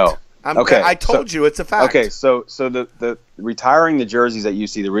fact. you know. Okay, I told you it's a fact. Okay, so the retiring the jerseys at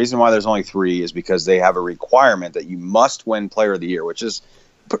UC, the reason why there's only 3 is because they have a requirement that you must win Player of the Year, which is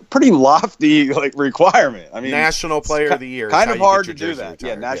pretty lofty requirement. I mean, National Player of the Year, kind of hard to do that.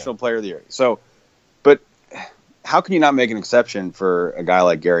 Yeah, National Player of the Year. So, but how can you not make an exception for a guy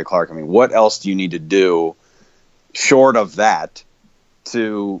like Gary Clark? I mean, what else do you need to do short of that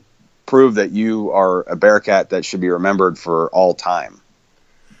to prove that you are a Bearcat that should be remembered for all time?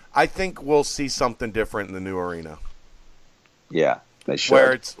 I think we'll see something different in the new arena. Yeah, they should.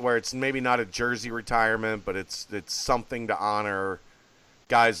 Where it's maybe not a jersey retirement, but it's something to honor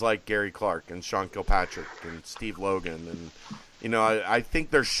guys like Gary Clark and Sean Kilpatrick and Steve Logan, and I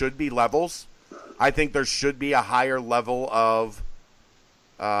think there should be levels. I think there should be a higher level of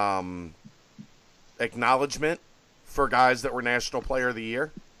acknowledgement for guys that were National Player of the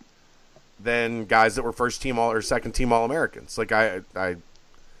Year than guys that were first team or second team All-Americans. Like I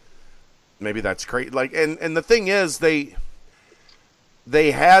maybe that's crazy. Like, and the thing is, they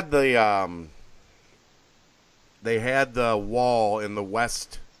had the wall in the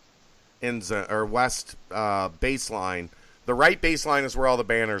west west baseline. The right baseline is where all the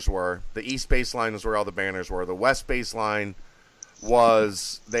banners were. The east baseline is where all the banners were. The west baseline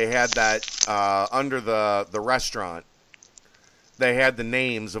was they had that under the restaurant. They had the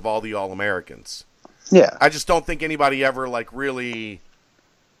names of all the All-Americans. Yeah, I just don't think anybody ever really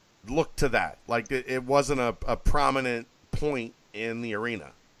look to that. Like, it wasn't a prominent point in the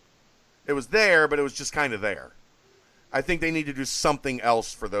arena. It was there, but it was just kind of there. I think they need to do something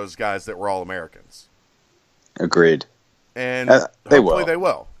else for those guys that were All-Americans. Agreed. And hopefully they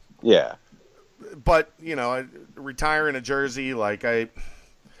will. Yeah. But, retiring a jersey,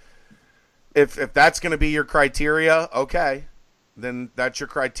 if that's going to be your criteria, okay, then that's your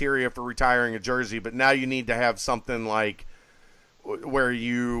criteria for retiring a jersey. But now you need to have something like where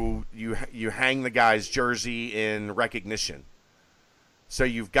you hang the guy's jersey in recognition. So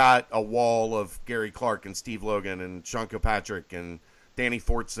you've got a wall of Gary Clark and Steve Logan and Sean Kilpatrick and Danny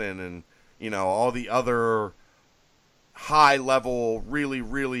Fortson and, all the other high-level, really,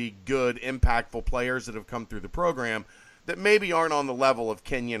 really good, impactful players that have come through the program that maybe aren't on the level of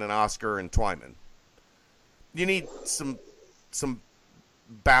Kenyon and Oscar and Twyman. You need some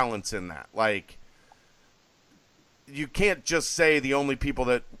balance in that. Like, you can't just say the only people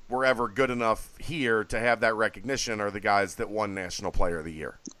that were ever good enough here to have that recognition are the guys that won National Player of the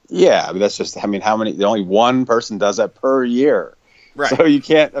Year. Yeah, I mean, that's just, how many, only one person does that per year. Right. So you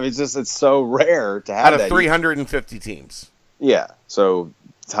can't, it's so rare to have out of that. 350 teams. Yeah. So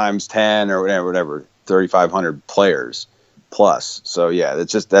times 10 or whatever, 3,500 players plus. So yeah,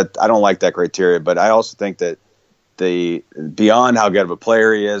 it's just that I don't like that criteria, but I also think that beyond how good of a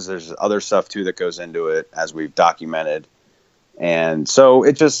player he is, there's other stuff too that goes into it, as we've documented. And so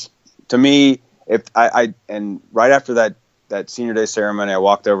it just, to me, if and right after that senior day ceremony, I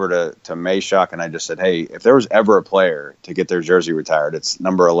walked over to Mayshock and I just said, hey, if there was ever a player to get their jersey retired, it's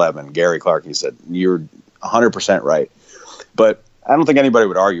number 11, Gary Clark. He said, you're 100% right. But I don't think anybody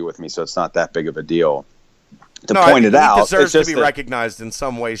would argue with me, so it's not that big of a deal to point it out. He deserves to be recognized in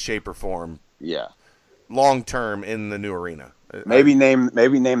some way, shape, or form. Yeah. Long term in the new arena. Maybe name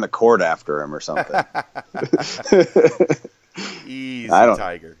the court after him or something. Easy,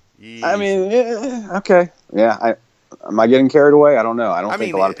 Tiger. Easy. I mean, yeah, okay. Yeah, am I getting carried away? I don't know. I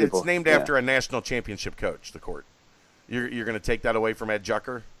think a lot of people. It's named after a national championship coach, the court. You're going to take that away from Ed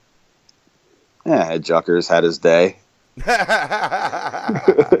Jucker? Yeah, Ed Jucker's had his day.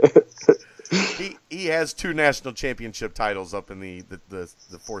 He has 2 national championship titles up in the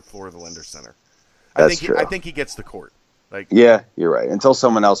 4th floor of the Lender Center. That's true. I think he gets the court. Yeah, you're right. Until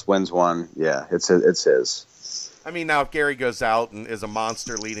someone else wins one, yeah, it's his. I mean, now if Gary goes out and is a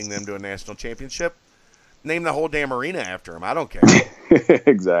monster leading them to a national championship, name the whole damn arena after him. I don't care.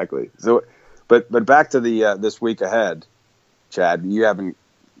 Exactly. So, but back to the this week ahead, Chad. You haven't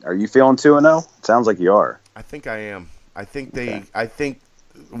Are you feeling 2-0? It sounds like you are. I think I am. I think I think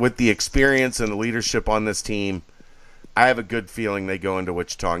with the experience and the leadership on this team, I have a good feeling they go into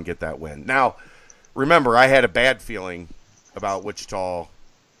Wichita and get that win. Now, remember, I had a bad feeling about Wichita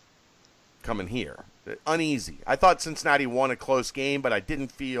coming here. Uneasy. I thought Cincinnati won a close game, but I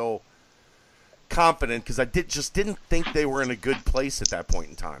didn't feel confident because I just didn't think they were in a good place at that point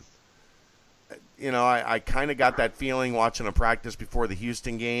in time. You know, I kind of got that feeling watching a practice before the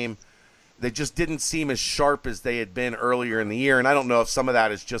Houston game. They just didn't seem as sharp as they had been earlier in the year, and I don't know if some of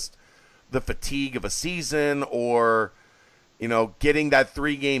that is just the fatigue of a season or, you know, getting that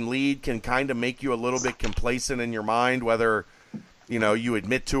 3-game lead can kind of make you a little bit complacent in your mind, whether, you know, you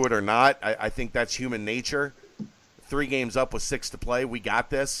admit to it or not. I think that's human nature. 3 games up with 6 to play, we got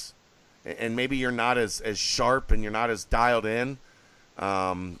this. And maybe you're not as sharp and you're not as dialed in.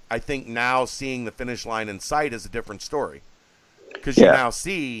 I think now seeing the finish line in sight is a different story. Because you now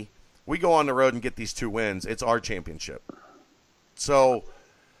see, we go on the road and get these 2 wins. It's our championship. So,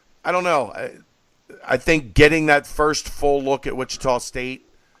 I don't know. I think getting that first full look at Wichita State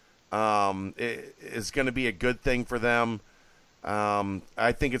is going to be a good thing for them.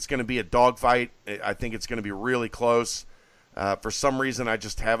 I think it's going to be a dogfight. I think it's going to be really close. For some reason, I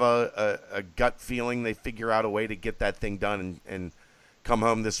just have a gut feeling they figure out a way to get that thing done and come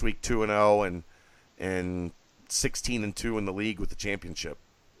home this week 2-0 and 16-2 in the league with the championship.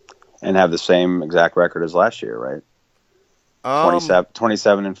 And have the same exact record as last year, right?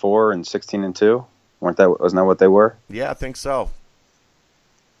 27-4 and 16-2. Wasn't that what they were? Yeah, I think so.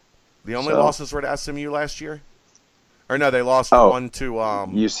 The only losses were to SMU last year? Or no, they lost 1 to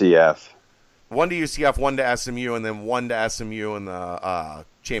UCF. 1 to UCF, 1 to SMU, and then 1 to SMU in the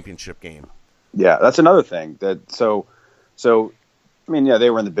championship game. Yeah, that's another thing. So I mean, yeah, they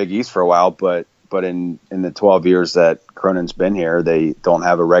were in the Big East for a while, but in the 12 years that Cronin's been here, they don't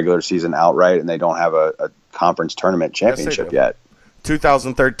have a regular season outright, and they don't have a conference tournament championship yet.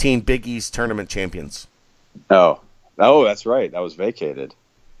 2013 Big East tournament champions. Oh, that's right. That was vacated.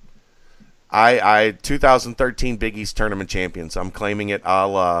 2013 Big East tournament champions. I'm claiming it.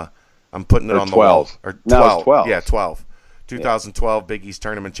 I'm putting it on 12. the wall. Or 12. No, it's 12. Yeah, 12. 2012 Big East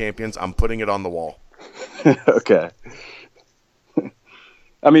tournament champions. I'm putting it on the wall. Okay.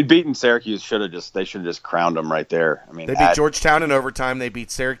 I mean, beating Syracuse should have just crowned them right there. I mean, they beat Georgetown in overtime. They beat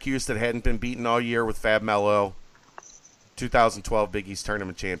Syracuse that hadn't been beaten all year with Fab Melo. 2012 Big East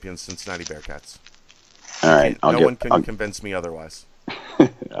tournament champions, Cincinnati Bearcats. All right, no one can convince me otherwise.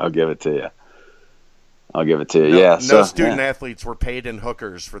 I'll give it to you. No student athletes were paid in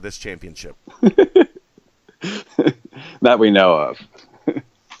hookers for this championship. That we know of.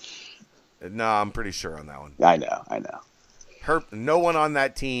 No, I'm pretty sure on that one. I know. No one on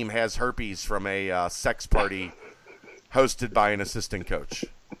that team has herpes from a sex party hosted by an assistant coach,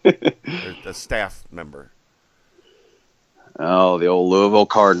 a staff member. Oh, the old Louisville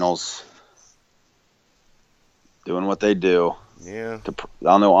Cardinals doing what they do. Yeah.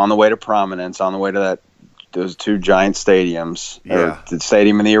 On the way to prominence, on the way to those 2 giant stadiums, or the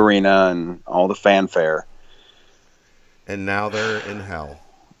stadium and the arena, and all the fanfare. And now they're in hell.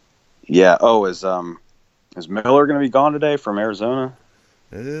 Yeah. Oh, is Miller going to be gone today from Arizona?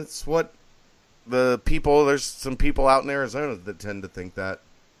 It's what there's some people out in Arizona that tend to think that.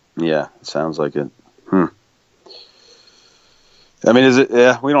 Yeah, it sounds like it. I mean, is it?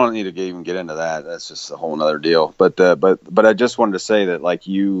 Yeah, we don't need to even get into that. That's just a whole nother deal. But I just wanted to say that, like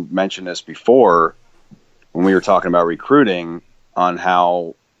you mentioned this before, when we were talking about recruiting, on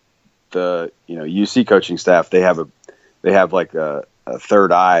how the UC coaching staff they have like a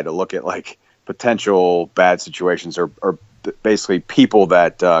third eye to look at like potential bad situations or basically people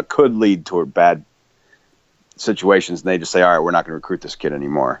that could lead to bad situations, and they just say, all right, we're not going to recruit this kid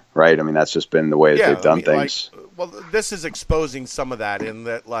anymore, right? I mean, that's just been the way that they've done things. This is exposing some of that in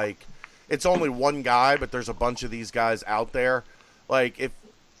that, like, it's only one guy, but there's a bunch of these guys out there. Like, if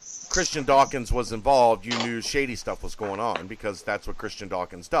Christian Dawkins was involved, you knew shady stuff was going on because that's what Christian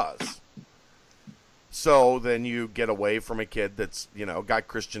Dawkins does. So then you get away from a kid that's, got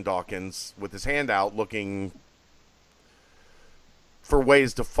Christian Dawkins with his hand out looking for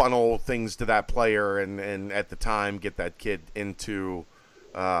ways to funnel things to that player and at the time get that kid into,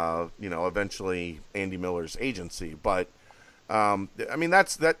 eventually Andy Miller's agency. But, I mean,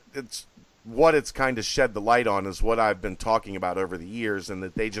 it's what it's kind of shed the light on is what I've been talking about over the years, and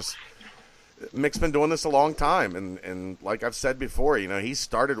that Mick's been doing this a long time. And like I've said before, he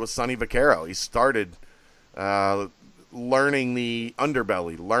started with Sonny Vaccaro. He started learning the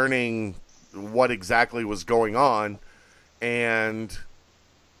underbelly, learning what exactly was going on, and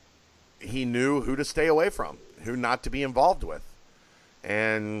he knew who to stay away from, who not to be involved with.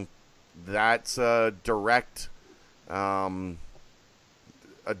 and that's a direct line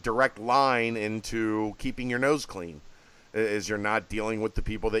into keeping your nose clean. Is you're not dealing with the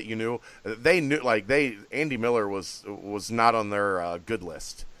people that you knew. Andy Miller was not on their good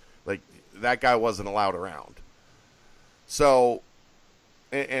list. Like, that guy wasn't allowed around. So,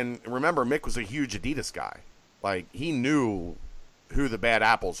 and remember, Mick was a huge Adidas guy. Like, he knew who the bad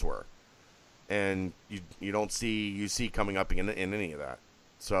apples were, and you don't see UC coming up in any of that.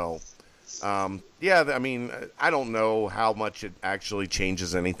 So, yeah, I mean, I don't know how much it actually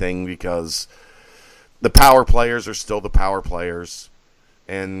changes anything, because the power players are still the power players,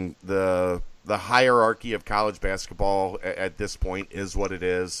 and the hierarchy of college basketball at this point is what it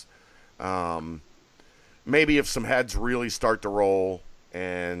is. Maybe if some heads really start to roll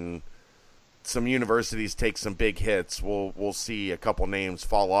and some universities take some big hits, we'll see a couple names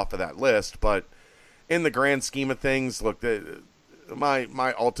fall off of that list. But in the grand scheme of things, look,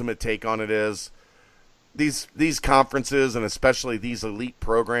 my ultimate take on it is these conferences, and especially these elite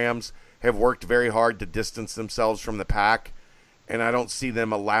programs, have worked very hard to distance themselves from the pack, and I don't see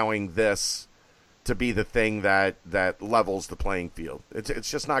them allowing this to be the thing that levels the playing field.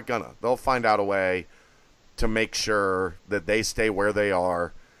 It's just not gonna. They'll find out a way to make sure that they stay where they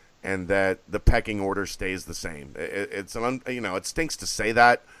are and that the pecking order stays the same. It stinks to say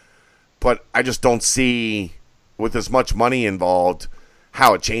that, but I just don't see, with as much money involved,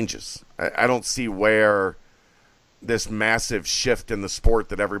 how it changes. I don't see where this massive shift in the sport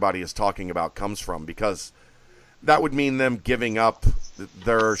that everybody is talking about comes from, because that would mean them giving up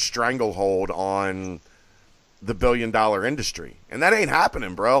their stranglehold on the billion-dollar industry. And that ain't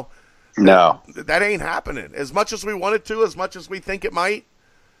happening, bro. No. That ain't happening. As much as we want it to, as much as we think it might,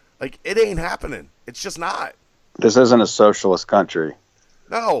 like, it ain't happening. It's just not. This isn't a socialist country.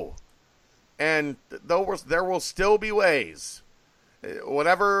 No. And there will still be ways.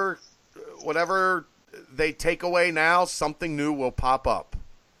 Whatever they take away now, something new will pop up.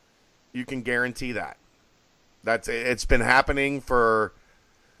 You can guarantee that. It's been happening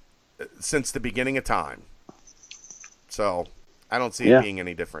since the beginning of time. So I don't see it being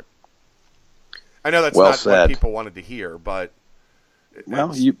any different. I know that's not what people wanted to hear, but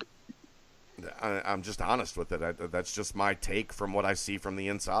I'm just honest with it. That's just my take from what I see from the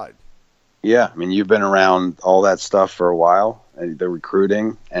inside. Yeah, I mean, you've been around all that stuff for a while, and the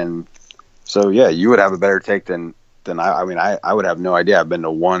recruiting, and so yeah, you would have a better take than I. I mean, I would have no idea. I've been to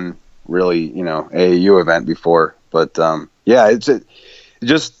one really, AAU event before, but yeah, it's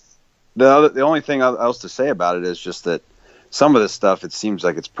just the only thing else to say about it is just that some of this stuff, it seems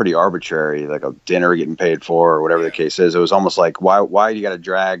like it's pretty arbitrary, like a dinner getting paid for or whatever the case is. It was almost like why do you got to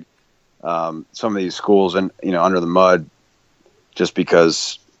drag some of these schools and under the mud just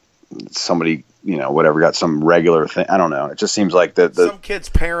because somebody whatever got some regular thing. I don't know. It just seems like some kids'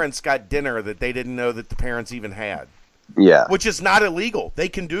 parents got dinner that they didn't know that the parents even had. Yeah, which is not illegal. They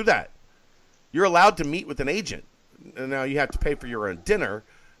can do that. You're allowed to meet with an agent. Now you have to pay for your own dinner,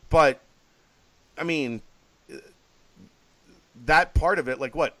 but I mean, that part of it,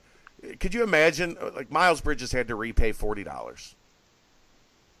 like what? Could you imagine? Like Miles Bridges had to repay $40.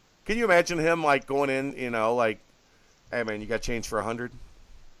 Can you imagine him like going in? Like, hey man, you got change for $100?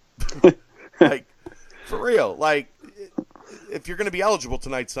 Like, for real. Like, if you're going to be eligible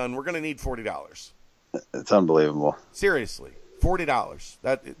tonight, son, we're going to need $40. It's unbelievable. Seriously, $40.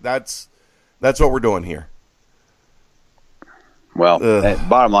 That's what we're doing here. Well,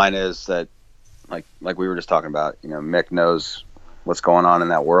 bottom line is that, like we were just talking about, Mick knows what's going on in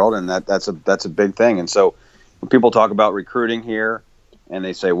that world, and that's a big thing. And so when people talk about recruiting here, and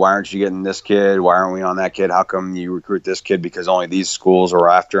they say, why aren't you getting this kid? Why aren't we on that kid? How come you recruit this kid because only these schools are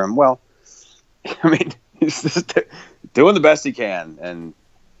after him? Well, I mean, he's just doing the best he can. And,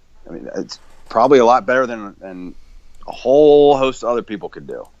 I mean, it's probably a lot better than a whole host of other people could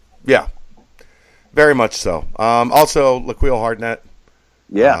do. Yeah, very much so. Also, Laquill Hardnett.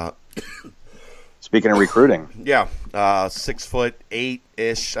 Yeah. Speaking of recruiting. Yeah,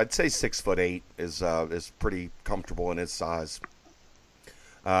 6'8"-ish. I'd say 6'8" is pretty comfortable in his size.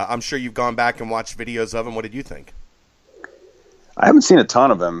 I'm sure you've gone back and watched videos of him. What did you think? I haven't seen a ton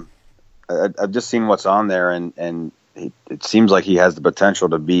of him. I've just seen what's on there, and it seems like he has the potential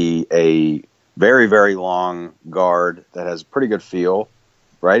to be a very, very long guard that has a pretty good feel,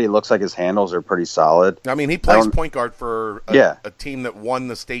 right? He looks like his handles are pretty solid. I mean, he plays point guard for a team that won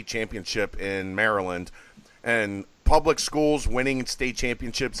the state championship in Maryland, and public schools winning state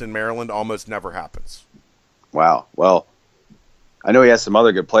championships in Maryland almost never happens. Wow. Well, I know he has some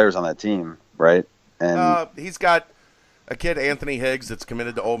other good players on that team, right? And he's got a kid, Anthony Higgs, that's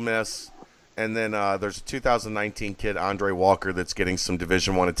committed to Ole Miss, And then there's a 2019 kid, Andre Walker, that's getting some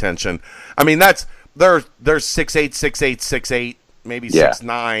Division I attention. I mean, there's 6'8", 6'8", 6'8", maybe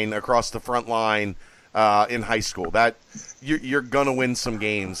 6'9" across the front line in high school. That you're gonna win some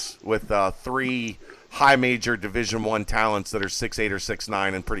games with 3 high major Division I talents that are 6'8" or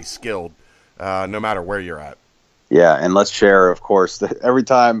 6'9" and pretty skilled, no matter where you're at. Yeah, and let's share, of course, that every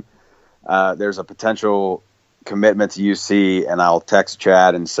time there's a potential commitment to UC, and I'll text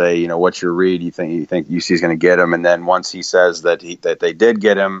Chad and say, you know, what's your read? You think UC is going to get him? And then once he says that they did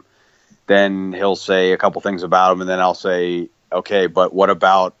get him, then he'll say a couple things about him, and then I'll say, okay, but what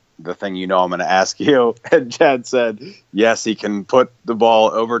about the thing I'm going to ask you? And Chad said, yes, he can put the ball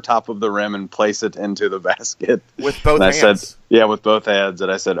over top of the rim and place it into the basket with both hands. I said, yeah, with both hands.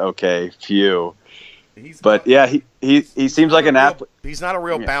 And I said, okay, phew. He seems like an athlete. He's not a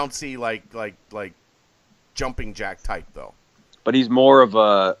real bouncy like jumping jack type though. But he's more of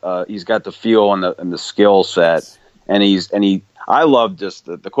a he's got the feel and the skill set, and I love just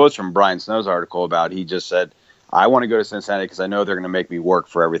the quotes from Brian Snow's article about, he just said, I want to go to Cincinnati because I know they're going to make me work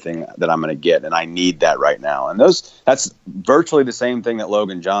for everything that I'm going to get, and I need that right now. And that's virtually the same thing that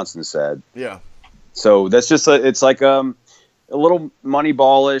Logan Johnson said. Yeah. So that's just it's like a little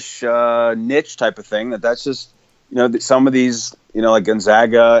Moneyball-ish niche type of thing. That's just, you know, some of these, you know, like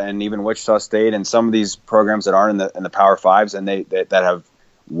Gonzaga and even Wichita State and some of these programs that aren't in the Power Fives, and that have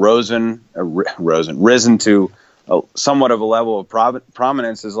risen to somewhat of a level of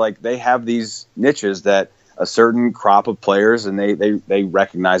prominence, is like they have these niches that a certain crop of players, and they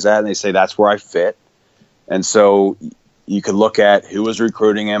recognize that, and they say that's where I fit. And so you could look at who was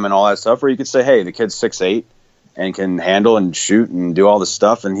recruiting him and all that stuff, or you could say, hey, the kid's 6'8" and can handle and shoot and do all this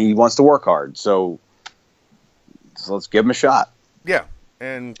stuff, and he wants to work hard. So let's give him a shot. Yeah,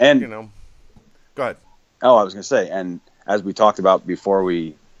 and you know, go ahead. Oh, I was going to say, and as we talked about before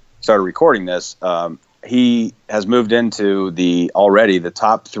we started recording this, he has moved into the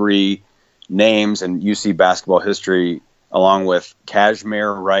top 3 names in UC basketball history, along with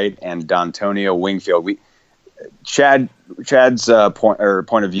Cashmere Wright and D'Antonio Wingfield. Chad's point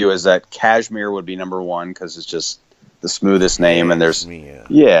of view is that Cashmere would be number 1 because it's just the smoothest name, and there's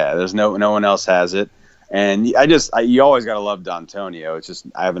no one else has it. And you always got to love D'Antonio. It's just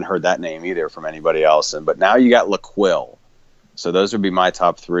I haven't heard that name either from anybody else. But now you got Laquill. So those would be my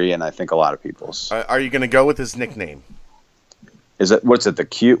top 3, and I think a lot of people's. Are you going to go with his nickname? What's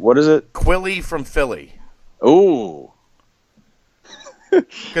it? What is it? Quilly from Philly. Ooh.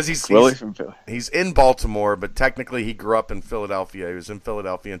 Because he's from Philly. He's in Baltimore, but technically he grew up in Philadelphia. He was in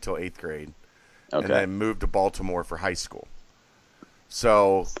Philadelphia until 8th grade, and then moved to Baltimore for high school.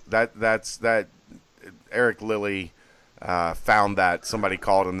 So that's that. Eric Lilly found that somebody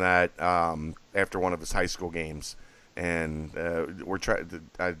called him that after one of his high school games, and we're trying.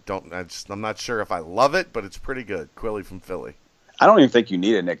 I'm not sure if I love it, but it's pretty good. Quilly from Philly. I don't even think you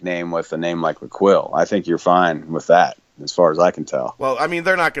need a nickname with a name like Laquill. I think you're fine with that, as far as I can tell. Well, I mean,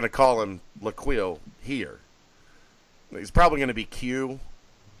 they're not going to call him Laquill here. He's probably going to be Q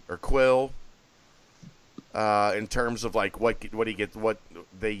or Quill in terms of like what he gets, what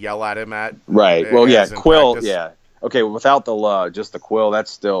they yell at him at. Right. Well, yeah, Quill. Practice. Yeah. Okay. Without the just the Quill,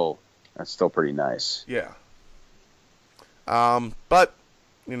 that's still pretty nice. Yeah. But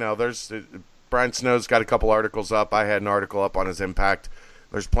you know, there's. Brian Snow's got a couple articles up. I had an article up on his impact.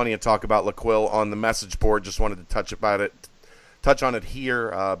 There's plenty of talk about Laquill on the message board. Just wanted to touch on it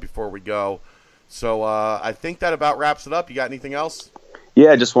here before we go. So I think that about wraps it up. You got anything else?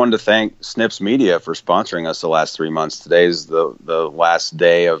 Yeah, I just wanted to thank Snips Media for sponsoring us the last 3 months. Today's the last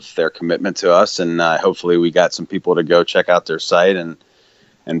day of their commitment to us, and hopefully we got some people to go check out their site and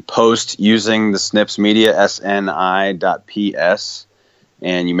post using the Snips Media, sni.ps.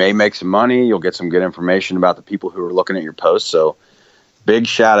 And you may make some money. You'll get some good information about the people who are looking at your posts. So big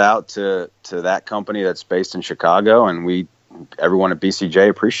shout out to that company that's based in Chicago, and everyone at BCJ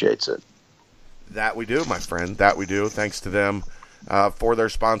appreciates it. That we do, my friend. That we do. Thanks to them for their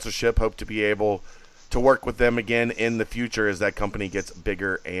sponsorship. Hope to be able to work with them again in the future as that company gets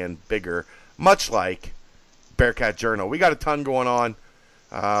bigger and bigger, much like Bearcat Journal. We got a ton going on.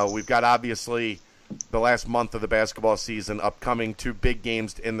 We've got, obviously, the last month of the basketball season upcoming. 2 big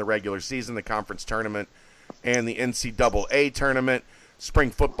games in the regular season, the conference tournament and the NCAA tournament. Spring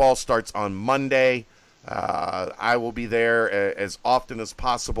football starts on Monday. I will be there as often as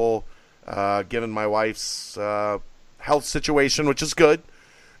possible, given my wife's health situation, which is good.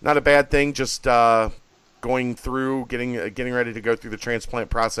 Not a bad thing, just going through, getting ready to go through the transplant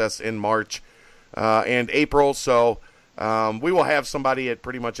process in March and April. So we will have somebody at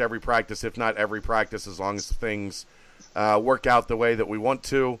pretty much every practice, if not every practice, as long as things work out the way that we want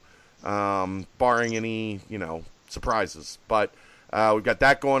to. barring any, surprises. But we've got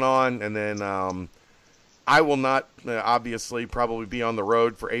that going on, and then I will not, obviously, probably be on the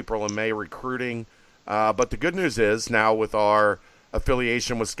road for April and May recruiting. But the good news is now with our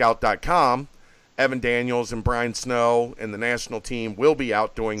affiliation with Scout.com, Evan Daniels and Brian Snow and the national team will be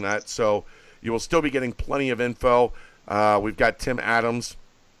out doing that. So you will still be getting plenty of info. We've got Tim Adams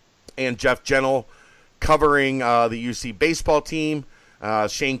and Jeff Gentle covering the UC baseball team.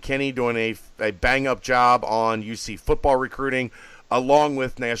 Shane Kenny doing a bang-up job on UC football recruiting, along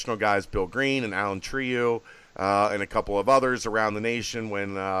with national guys Bill Green and Alan Trieu and a couple of others around the nation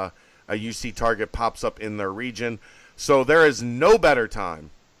when a UC target pops up in their region. So there is no better time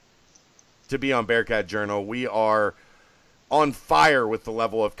to be on Bearcat Journal. We are on fire with the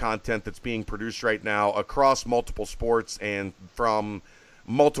level of content that's being produced right now across multiple sports and from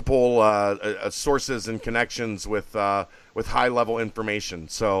multiple sources and connections with high-level information.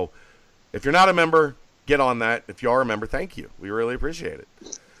 So if you're not a member, get on that. If you are a member, thank you. We really appreciate it.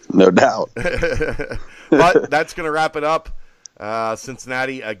 No doubt. But that's going to wrap it up.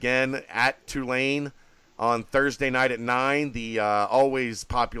 Cincinnati again at Tulane on Thursday night at 9, the always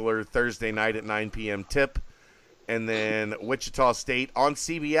popular Thursday night at 9 p.m. tip. And then Wichita State on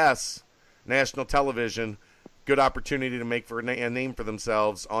CBS, national television. Good opportunity to make a name for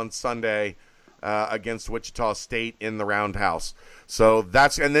themselves on Sunday against Wichita State in the Roundhouse. So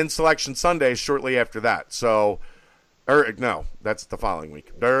and then Selection Sunday shortly after that. So, no, that's the following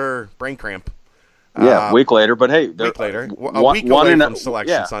week. Brain cramp. Yeah, week later. But hey, a week away from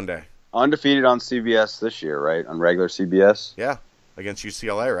Selection Sunday. Undefeated on CBS this year, right? On regular CBS. Yeah, against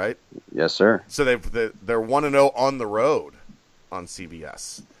UCLA, right? Yes, sir. So they're 1-0 on the road on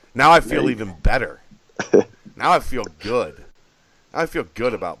CBS. Now I feel even better. Now I feel good. I feel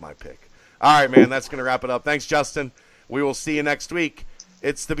good about my pick. All right, man, that's going to wrap it up. Thanks, Justin. We will see you next week.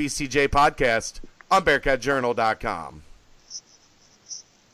 It's the BCJ Podcast on BearcatJournal.com.